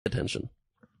attention.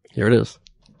 Here it is.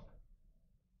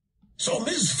 So,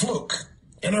 Ms. Fluke,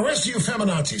 and the rest of you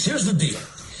feminazis, here's the deal.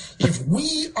 If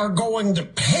we are going to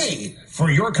pay for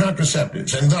your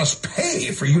contraceptives and thus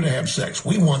pay for you to have sex,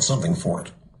 we want something for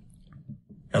it.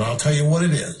 And I'll tell you what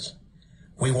it is.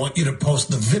 We want you to post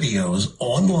the videos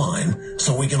online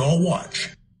so we can all watch.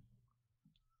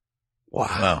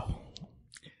 Wow.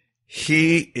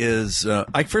 He is,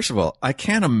 first of all, I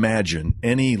can't imagine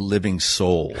any living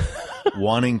soul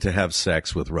wanting to have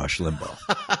sex with Rush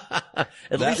Limbaugh.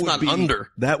 At least not under.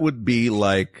 That would be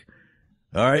like,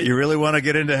 all right, you really want to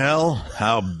get into hell?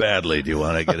 How badly do you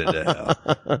want to get into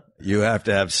hell? You have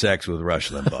to have sex with Rush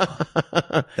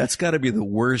Limbaugh. That's got to be the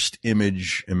worst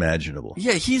image imaginable.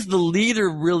 Yeah, he's the leader,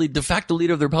 really, de facto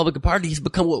leader of the Republican Party. He's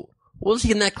become, what was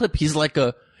he in that clip? He's like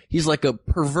a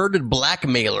perverted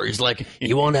blackmailer. He's like,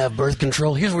 you want to have birth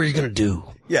control? Here's what you're going to do.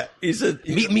 Yeah,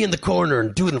 meet me in the corner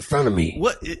and do it in front of me.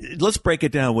 Let's break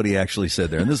it down what he actually said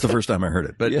there. And this is the first time I heard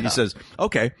it. But He says,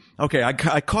 okay,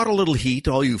 I caught a little heat,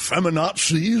 all you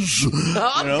feminazis.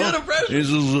 Good impression. He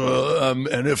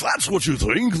says, and if that's what you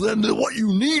think, then what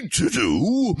you need to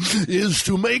do is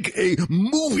to make a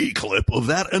movie clip of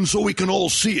that, and so we can all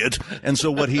see it. And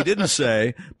so what he didn't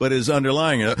say, but is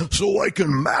underlying it, so I can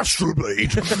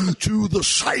masturbate to the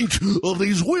sight of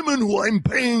these women who I'm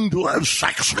paying to have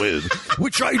sex with,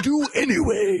 which I do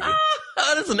anyway.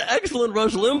 That is an excellent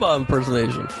Rush Limbaugh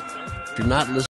impersonation. If you're not listening.